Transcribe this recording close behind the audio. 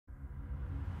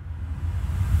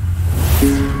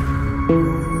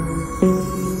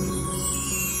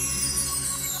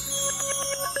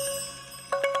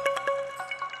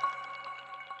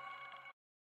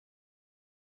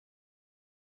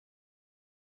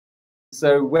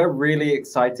So we're really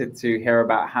excited to hear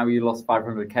about how you lost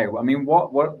 500K. I mean,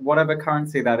 whatever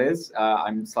currency that is,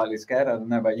 I'm slightly scared. I don't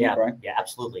know about you, Brian. Yeah,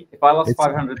 absolutely. If I lost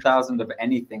 500,000 of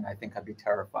anything, I think I'd be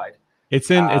terrified. It's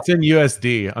in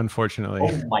USD, unfortunately.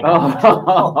 Oh my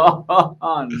God.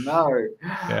 Oh no.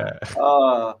 Yeah.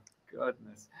 Oh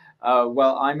goodness.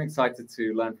 Well, I'm excited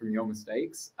to learn from your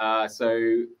mistakes.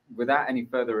 So without any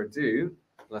further ado,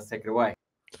 let's take it away.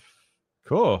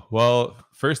 Cool. Well,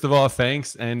 first of all,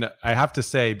 thanks. And I have to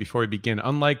say, before we begin,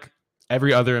 unlike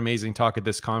every other amazing talk at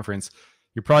this conference,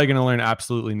 you're probably going to learn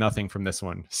absolutely nothing from this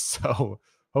one. So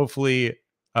hopefully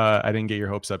I didn't get your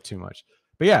hopes up too much.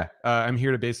 But yeah, I'm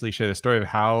here to basically share the story of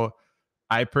how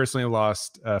I personally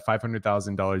lost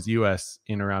 $500,000 US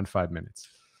in around 5 minutes.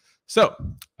 So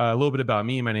a little bit about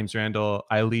me. My name's Randall.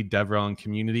 I lead DevRel and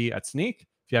community at Snyk.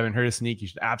 If you haven't heard of Snyk, you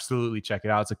should absolutely check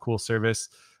it out. It's a cool service.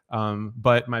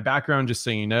 But my background, just so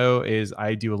you know, is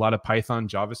I do a lot of Python,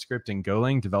 JavaScript, and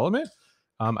Golang development.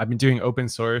 I've been doing open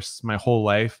source my whole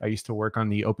life. I used to work on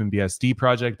the OpenBSD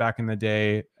project back in the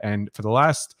day. And for the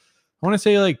last, I want to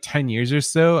say like 10 years or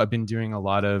so, I've been doing a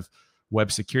lot of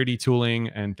web security tooling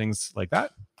and things like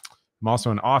that. I'm also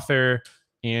an author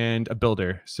and a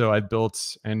builder. So I've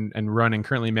built and run and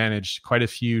currently manage quite a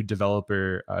few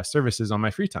developer services on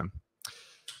my free time.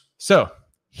 So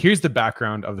here's the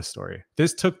background of the story.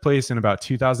 This took place in about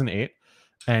 2008.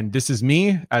 And this is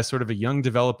me as sort of a young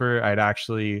developer. I'd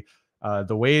actually,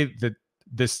 the way that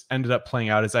this ended up playing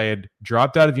out is I had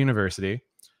dropped out of university.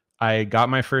 I got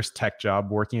my first tech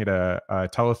job working at a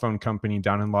telephone company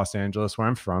down in Los Angeles, where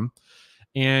I'm from.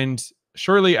 And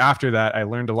shortly after that, I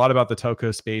learned a lot about the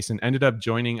telco space and ended up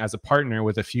joining as a partner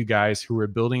with a few guys who were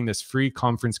building this free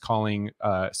conference calling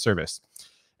service.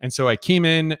 And so I came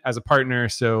in as a partner.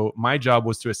 So my job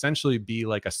was to essentially be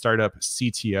like a startup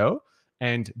CTO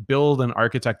and build and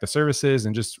architect the services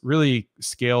and just really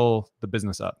scale the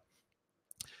business up.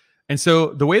 And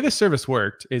so the way this service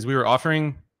worked is we were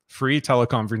offering free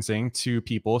teleconferencing to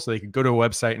people so they could go to a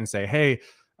website and say, hey,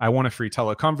 I want a free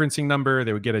teleconferencing number.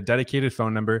 They would get a dedicated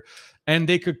phone number and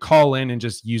they could call in and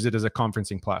just use it as a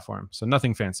conferencing platform. So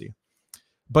nothing fancy.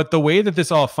 But the way that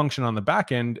this all functioned on the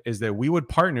back end is that we would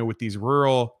partner with these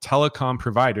rural telecom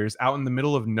providers out in the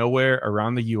middle of nowhere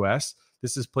around the US.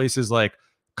 This is places like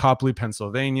Copley,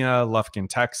 Pennsylvania, Lufkin,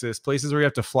 Texas, places where you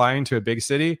have to fly into a big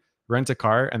city, rent a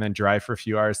car, and then drive for a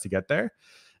few hours to get there.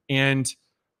 And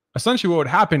essentially what would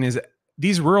happen is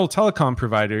these rural telecom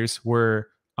providers were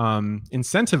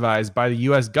incentivized by the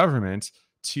US government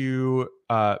to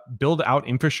build out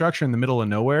infrastructure in the middle of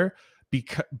nowhere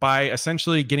by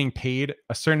essentially getting paid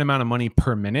a certain amount of money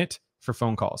per minute for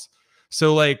phone calls.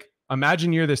 So like,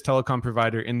 imagine you're this telecom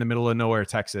provider in the middle of nowhere,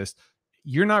 Texas.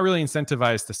 You're not really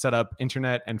incentivized to set up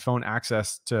internet and phone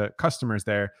access to customers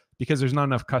there because there's not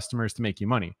enough customers to make you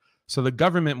money. So the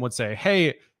government would say,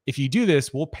 hey, if you do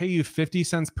this, we'll pay you 50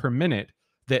 cents per minute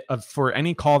for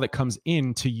any call that comes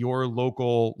into your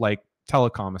local like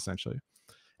telecom essentially.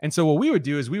 And so what we would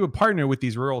do is we would partner with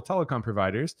these rural telecom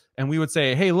providers and we would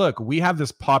say, hey, look, we have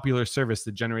this popular service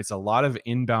that generates a lot of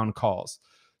inbound calls.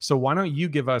 So why don't you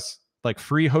give us like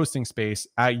free hosting space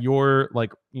at your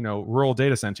like, rural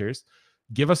data centers,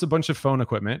 give us a bunch of phone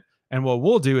equipment. And what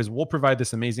we'll do is we'll provide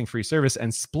this amazing free service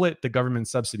and split the government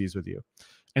subsidies with you.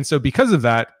 And so because of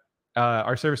that,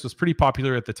 our service was pretty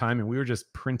popular at the time and we were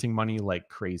just printing money like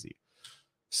crazy.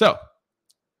 So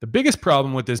the biggest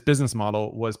problem with this business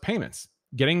model was payments.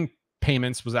 Getting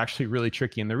payments was actually really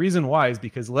tricky. And the reason why is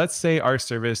because let's say our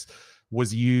service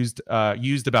was used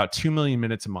about 2 million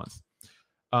minutes a month.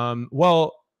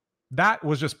 Well, that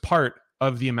was just part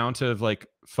of the amount of like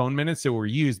phone minutes that were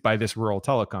used by this rural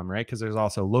telecom, right? Because there's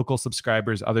also local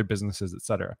subscribers, other businesses, et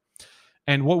cetera.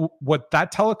 And what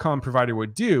that telecom provider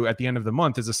would do at the end of the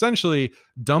month is essentially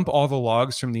dump all the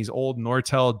logs from these old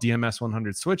Nortel DMS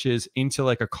 100 switches into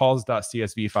like a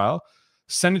calls.csv file,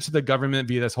 send it to the government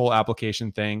via this whole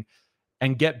application thing,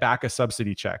 and get back a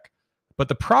subsidy check. But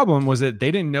the problem was that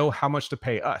they didn't know how much to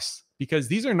pay us because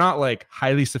these are not like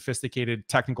highly sophisticated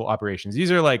technical operations.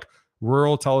 These are like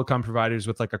rural telecom providers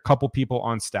with like a couple people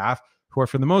on staff who are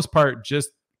for the most part just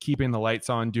keeping the lights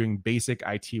on, doing basic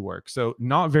IT work. So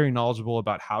not very knowledgeable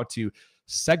about how to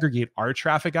segregate our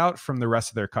traffic out from the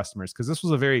rest of their customers because this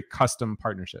was a very custom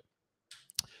partnership.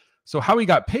 So how we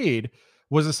got paid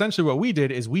was essentially what we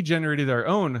did is we generated our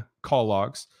own call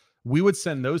logs. We would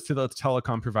send those to the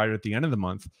telecom provider at the end of the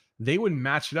month. They would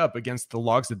match it up against the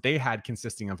logs that they had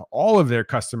consisting of all of their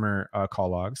customer call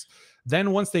logs.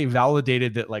 Then once they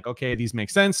validated that like, okay, these make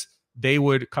sense, they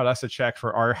would cut us a check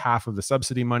for our half of the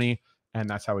subsidy money. And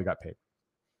that's how we got paid.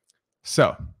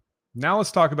 So now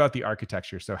let's talk about the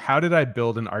architecture. So how did I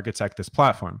build and architect this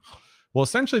platform? Well,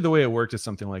 essentially the way it worked is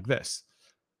something like this.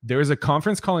 There is a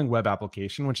conference calling web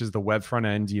application, which is the web front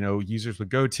end, users would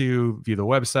go to, view the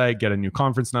website, get a new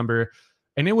conference number.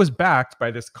 And it was backed by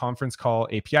this conference call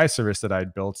API service that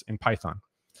I'd built in Python.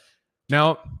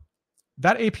 Now,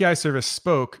 that API service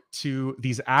spoke to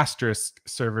these Asterisk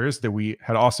servers that we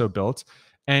had also built.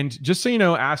 And just so you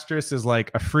know, Asterisk is like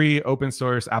a free open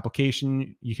source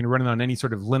application. You can run it on any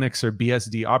sort of Linux or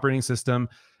BSD operating system.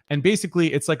 And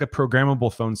basically, it's like a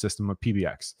programmable phone system of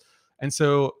PBX. And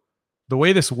so the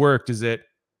way this worked is that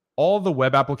all the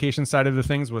web application side of the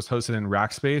things was hosted in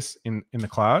Rackspace in the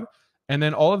cloud. And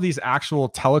then all of these actual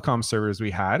telecom servers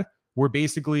we had were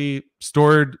basically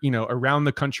stored, around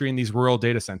the country in these rural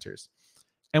data centers.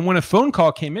 And when a phone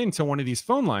call came into one of these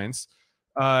phone lines,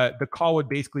 the call would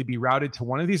basically be routed to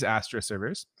one of these Asterisk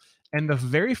servers. And the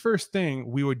very first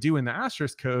thing we would do in the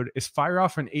Asterisk code is fire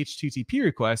off an HTTP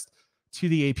request to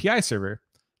the API server.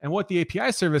 And what the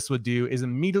API service would do is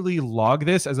immediately log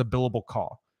this as a billable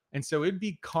call. And so it'd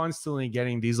be constantly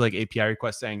getting these like API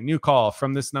requests saying new call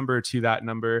from this number to that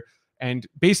number. And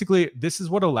basically, this is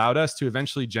what allowed us to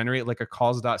eventually generate like a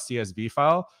calls.csv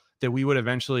file that we would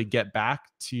eventually get back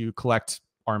to collect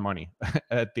our money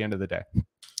at the end of the day.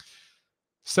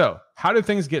 So how did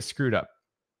things get screwed up?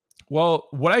 Well,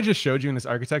 what I just showed you in this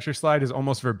architecture slide is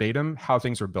almost verbatim how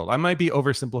things were built. I might be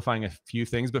oversimplifying a few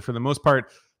things, but for the most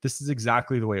part, this is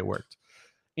exactly the way it worked.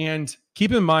 And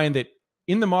keep in mind that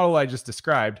in the model I just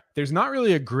described, there's not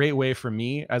really a great way for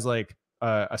me as like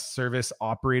a service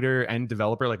operator and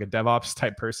developer, like a DevOps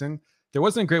type person. There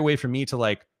wasn't a great way for me to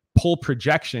like pull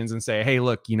projections and say, hey,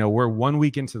 look, we're 1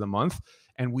 week into the month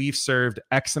and we've served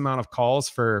X amount of calls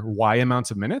for Y amounts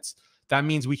of minutes. That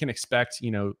means we can expect,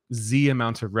 Z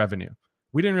amount of revenue.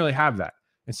 We didn't really have that.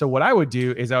 And so what I would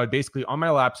do is I would basically on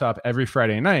my laptop every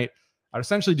Friday night, I would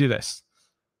essentially do this.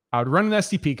 I would run an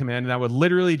STP command and I would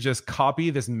literally just copy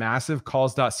this massive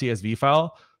calls.csv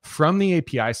file from the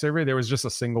API server. There was just a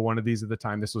single one of these at the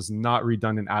time. This was not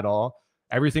redundant at all.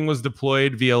 Everything was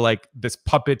deployed via like this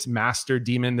Puppet master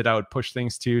daemon that I would push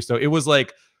things to. So it was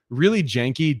like really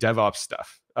janky DevOps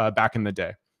stuff back in the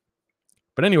day.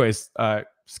 But anyways,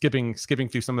 skipping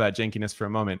through some of that jankiness for a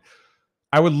moment,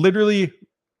 I would literally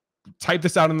type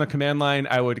this out in the command line.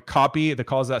 I would copy the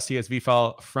calls.csv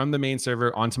file from the main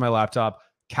server onto my laptop,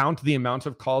 count the amount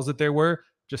of calls that there were,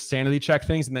 just sanity check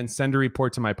things, and then send a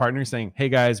report to my partner saying, hey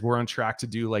guys, we're on track to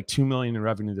do like 2 million in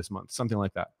revenue this month, something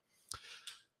like that.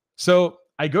 So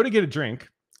I go to get a drink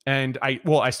and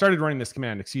I started running this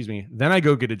command, Then I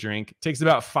go get a drink. It takes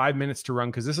about 5 minutes to run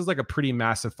because this is like a pretty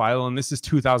massive file. And this is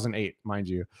 2008, mind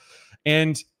you.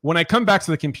 And when I come back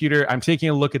to the computer, I'm taking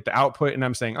a look at the output and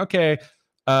I'm saying, okay,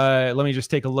 let me just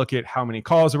take a look at how many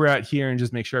calls we're at here and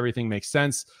just make sure everything makes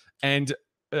sense. And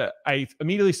I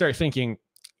immediately start thinking,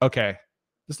 okay,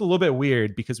 this is a little bit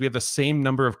weird because we have the same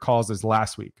number of calls as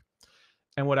last week.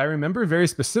 And what I remember very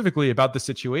specifically about the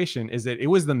situation is that it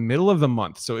was the middle of the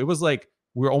month. So it was like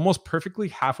we're almost perfectly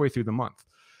halfway through the month.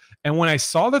 And when I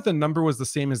saw that the number was the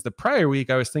same as the prior week,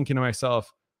 I was thinking to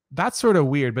myself, that's sort of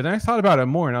weird. But then I thought about it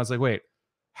more and I was like, wait,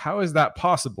 how is that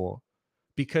possible?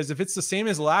 Because if it's the same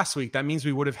as last week, that means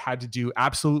we would have had to do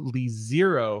absolutely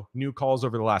 0 new calls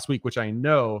over the last week, which I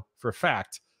know for a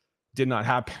fact did not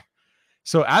happen.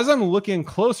 So as I'm looking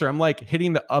closer, I'm like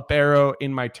hitting the up arrow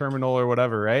in my terminal or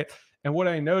whatever, right? And what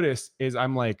I notice is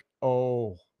I'm like,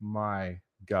 oh my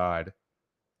God,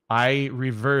 I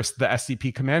reversed the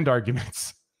SCP command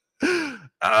arguments.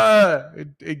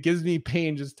 It gives me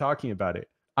pain just talking about it.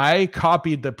 I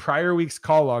copied the prior week's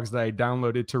call logs that I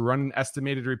downloaded to run an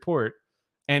estimated report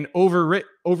and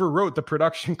overwrote the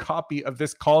production copy of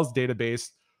this calls database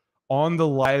on the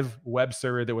live web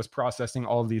server that was processing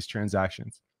all of these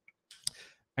transactions.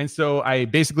 And so I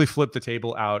basically flipped the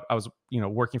table out. I was,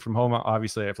 working from home.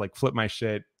 Obviously, I've like flipped my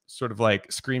shit, sort of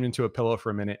like screamed into a pillow for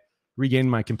a minute, regained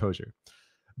my composure.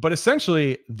 But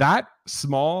essentially, that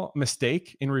small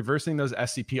mistake in reversing those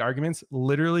SCP arguments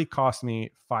literally cost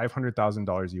me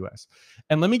 $500,000 US.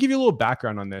 And let me give you a little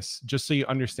background on this, just so you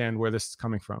understand where this is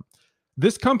coming from.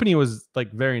 This company was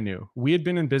like very new. We had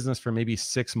been in business for maybe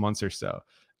 6 months or so.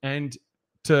 And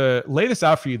to lay this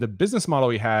out for you, the business model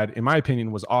we had, in my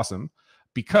opinion, was awesome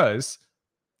because,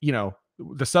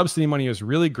 the subsidy money is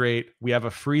really great. We have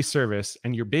a free service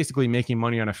and you're basically making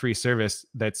money on a free service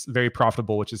that's very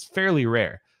profitable, which is fairly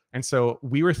rare. And so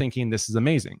we were thinking this is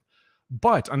amazing.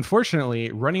 But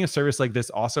unfortunately, running a service like this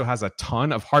also has a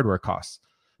ton of hardware costs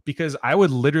because I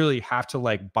would literally have to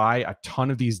like buy a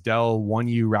ton of these Dell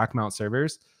 1U rack mount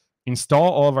servers,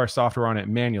 install all of our software on it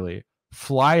manually,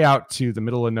 fly out to the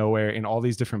middle of nowhere in all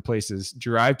these different places,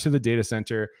 drive to the data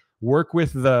center, work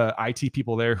with the IT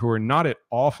people there who are not at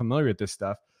all familiar with this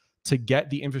stuff to get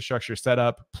the infrastructure set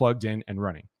up, plugged in, and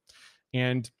running.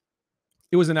 And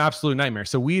it was an absolute nightmare.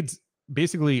 So we'd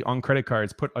basically on credit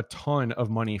cards put a ton of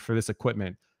money for this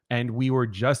equipment. And we were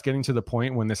just getting to the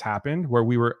point when this happened where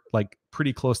we were like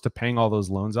pretty close to paying all those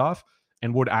loans off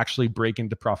and would actually break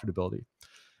into profitability.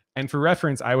 And for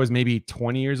reference, I was maybe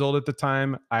 20 years old at the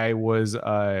time. I was,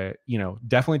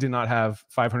 definitely did not have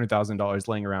 $500,000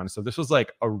 laying around. So this was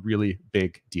like a really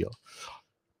big deal.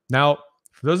 Now,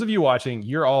 for those of you watching,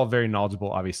 you're all very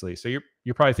knowledgeable, obviously. So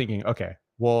you're probably thinking, okay,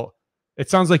 well, it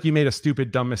sounds like you made a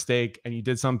stupid, dumb mistake and you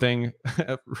did something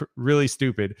really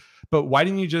stupid. But why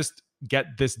didn't you just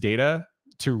get this data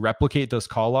to replicate those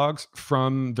call logs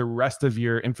from the rest of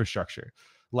your infrastructure?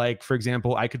 Like, for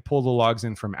example, I could pull the logs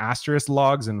in from asterisk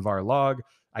logs and var log.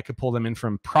 I could pull them in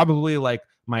from probably like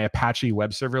my Apache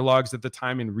web server logs at the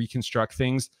time and reconstruct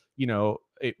things.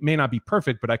 It may not be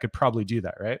perfect, but I could probably do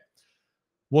that, right?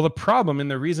 Well, the problem and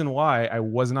the reason why I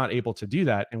was not able to do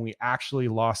that, and we actually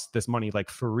lost this money like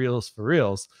for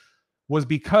reals, was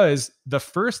because the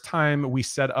first time we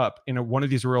set up in one of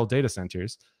these rural data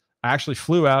centers, I actually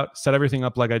flew out, set everything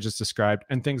up like I just described,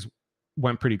 and things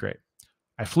went pretty great.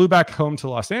 I flew back home to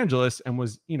Los Angeles and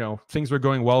things were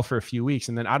going well for a few weeks.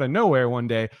 And then out of nowhere, one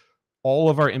day, all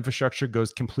of our infrastructure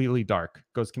goes completely dark,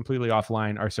 goes completely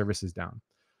offline, our service is down.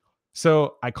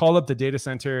 So I called up the data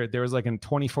center. There was like a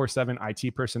 24/7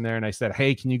 IT person there. And I said,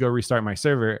 hey, can you go restart my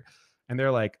server? And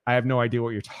they're like, I have no idea what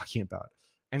you're talking about.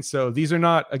 And so these are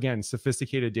not, again,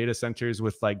 sophisticated data centers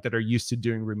with that are used to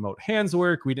doing remote hands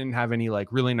work. We didn't have any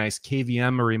really nice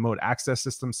KVM or remote access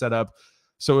system set up.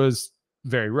 So it was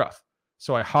very rough.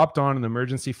 So I hopped on an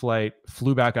emergency flight,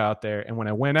 flew back out there. And when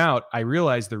I went out, I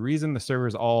realized the reason the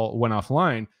servers all went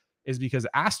offline is because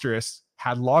Asterisk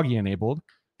had logging enabled.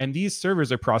 And these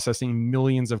servers are processing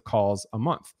millions of calls a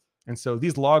month. And so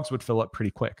these logs would fill up pretty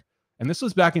quick. And this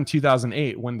was back in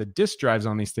 2008 when the disk drives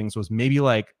on these things was maybe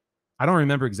I don't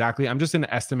remember exactly. I'm just going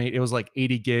to estimate it was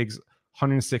 80 gigs,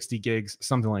 160 gigs,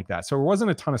 something like that. So there wasn't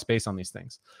a ton of space on these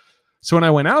things. So when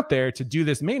I went out there to do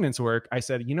this maintenance work, I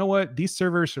said, you know what? These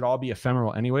servers should all be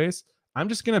ephemeral anyways. I'm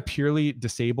just going to purely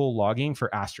disable logging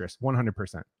for Asterisk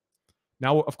 100%.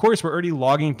 Now, of course, we're already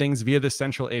logging things via the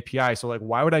central API. So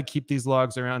why would I keep these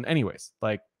logs around anyways?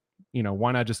 Why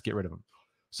not just get rid of them?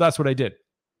 So that's what I did.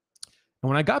 And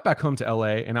when I got back home to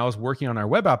LA and I was working on our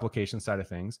web application side of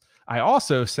things, I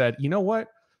also said, you know what?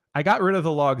 I got rid of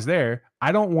the logs there.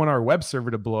 I don't want our web server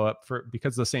to blow up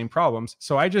because of the same problems.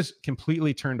 So I just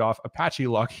completely turned off Apache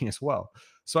logging as well.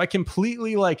 So I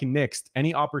completely nixed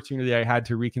any opportunity I had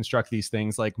to reconstruct these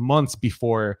things months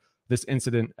before this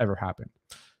incident ever happened.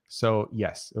 So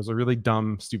yes, it was a really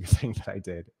dumb, stupid thing that I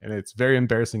did. And it's very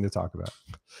embarrassing to talk about.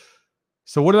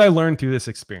 So what did I learn through this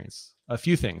experience? A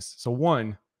few things. So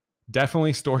one,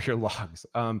 definitely store your logs.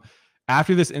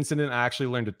 After this incident, I actually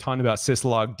learned a ton about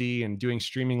syslogd and doing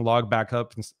streaming log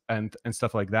backup and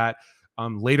stuff like that.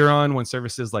 Later on, when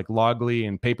services like Loggly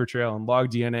and Papertrail and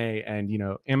LogDNA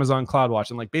and Amazon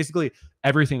CloudWatch and basically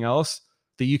everything else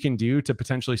that you can do to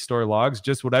potentially store logs,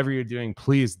 just whatever you're doing,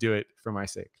 please do it for my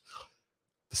sake.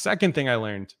 The second thing I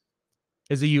learned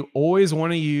is that you always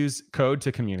want to use code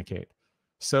to communicate.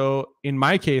 So in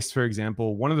my case, for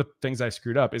example, one of the things I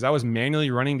screwed up is I was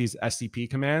manually running these SCP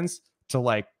commands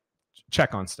to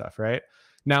check on stuff, right?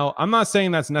 Now, I'm not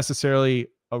saying that's necessarily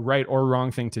a right or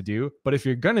wrong thing to do, but if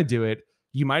you're going to do it,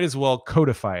 you might as well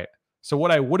codify it. So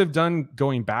what I would have done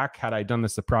going back, had I done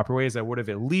this the proper way, is I would have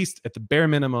at least at the bare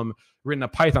minimum written a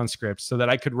Python script so that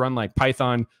I could run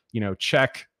Python,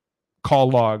 check call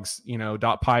logs,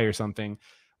 .py or something,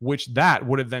 which that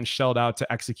would have then shelled out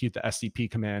to execute the SCP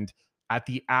command at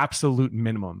the absolute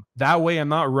minimum. That way I'm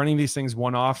not running these things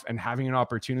one-off and having an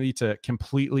opportunity to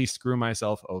completely screw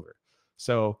myself over.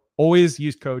 So always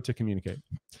use code to communicate.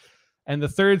 And the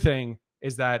third thing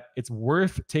is that it's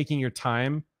worth taking your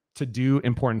time to do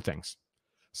important things.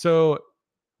 So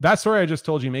that story I just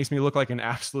told you makes me look like an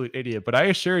absolute idiot, but I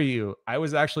assure you, I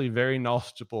was actually very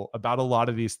knowledgeable about a lot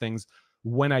of these things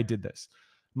when I did this.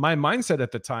 My mindset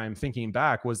at the time, thinking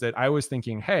back, was that I was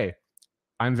thinking, hey,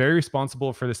 I'm very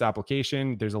responsible for this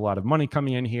application. There's a lot of money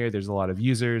coming in here. There's a lot of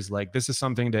users. This is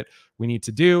something that we need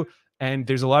to do. And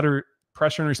there's a lot of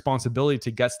pressure and responsibility to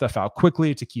get stuff out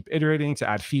quickly, to keep iterating, to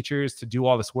add features, to do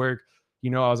all this work. I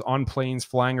was on planes,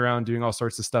 flying around, doing all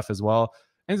sorts of stuff as well.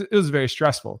 And it was very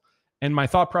stressful. And my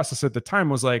thought process at the time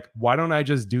was why don't I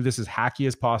just do this as hacky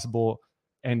as possible?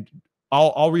 And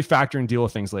I'll refactor and deal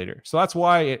with things later. So that's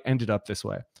why it ended up this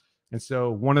way. And so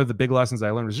one of the big lessons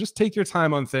I learned was just take your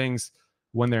time on things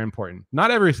when they're important. Not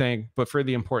everything, but for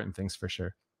the important things for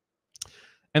sure.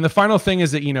 And the final thing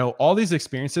is that, you know, all these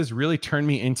experiences really turned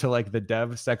me into like the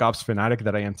DevSecOps fanatic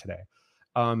that I am today.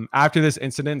 After this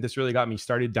incident, this really got me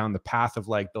started down the path of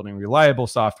like building reliable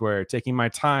software, taking my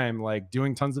time, like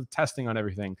doing tons of testing on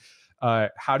everything.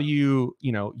 How do you,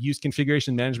 you know, use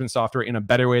configuration management software in a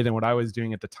better way than what I was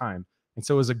doing at the time? And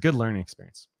so it was a good learning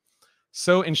experience.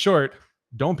 So in short,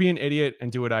 don't be an idiot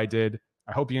and do what I did.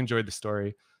 I hope you enjoyed the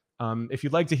story. If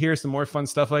you'd like to hear some more fun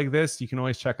stuff like this, you can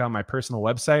always check out my personal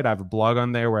website. I have a blog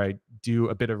on there where I do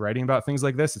a bit of writing about things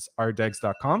like this. It's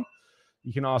rdeggs.com.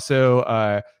 You can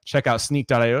also check out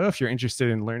Snyk.io if you're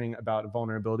interested in learning about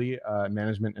vulnerability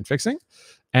management and fixing.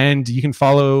 And you can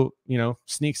follow, you know,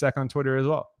 SnyckSec on Twitter as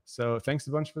well. So thanks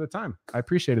a bunch for the time. I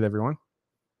appreciate it, everyone.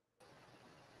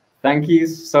 Thank you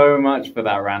so much for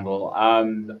that, Randall.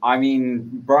 I mean,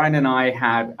 Brian and I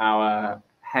had our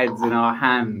heads in our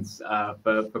hands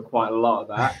for quite a lot of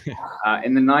that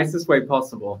in the nicest way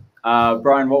possible.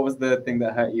 Brian, what was the thing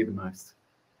that hurt you the most?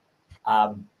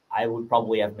 I would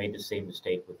probably have made the same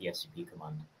mistake with the SCP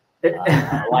command.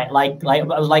 I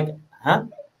was like, huh?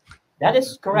 That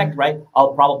is correct, right?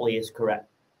 Oh, probably is correct.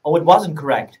 Oh, it wasn't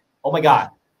correct. Oh my God.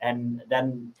 And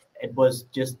then it was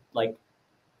just like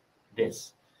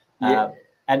this. Yeah.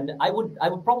 And I would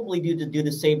probably do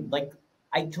the same. Like,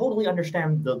 I totally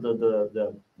understand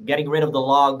the getting rid of the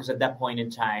logs at that point in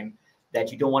time,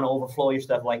 that you don't want to overflow your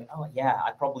stuff. Like, oh yeah,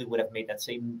 I probably would have made that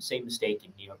same mistake.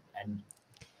 And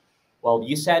well,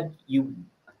 you said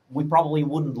we probably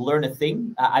wouldn't learn a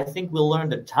thing. I think we'll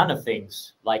learn a ton of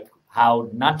things, like how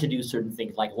not to do certain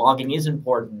things, like logging is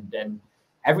important, and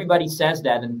everybody says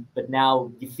that, but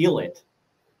now you feel it.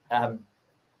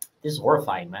 This is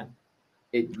horrifying, man.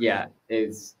 I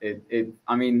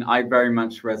mean, I very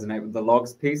much resonate with the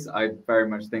logs piece. I very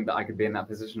much think that I could be in that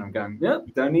position of going, yep,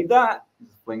 don't need that,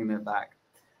 just flinging it back.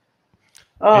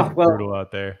 Oh, it's brutal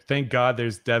out there. Thank God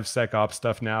there's DevSecOps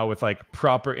stuff now with like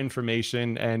proper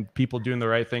information and people doing the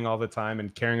right thing all the time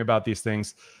and caring about these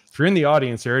things. If you're in the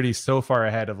audience, you're already so far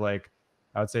ahead of like,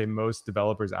 I would say most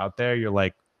developers out there. You're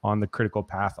like on the critical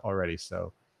path already.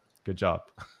 So good job.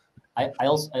 I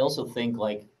also think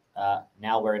like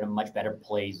now we're in a much better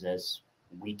place, as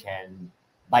we can,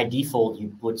 by default,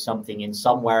 you put something in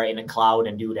somewhere in a cloud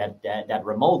and do that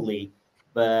remotely.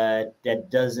 But that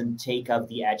doesn't take up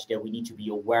the edge that we need to be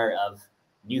aware of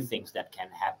new things that can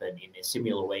happen in a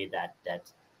similar way that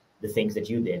the things that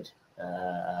you did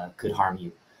could harm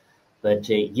you. But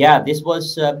yeah, this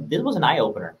was an eye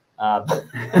opener.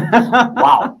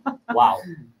 Wow.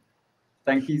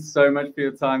 Thank you so much for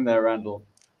your time there, Randall.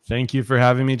 Thank you for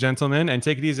having me, gentlemen, and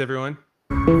take it easy, everyone.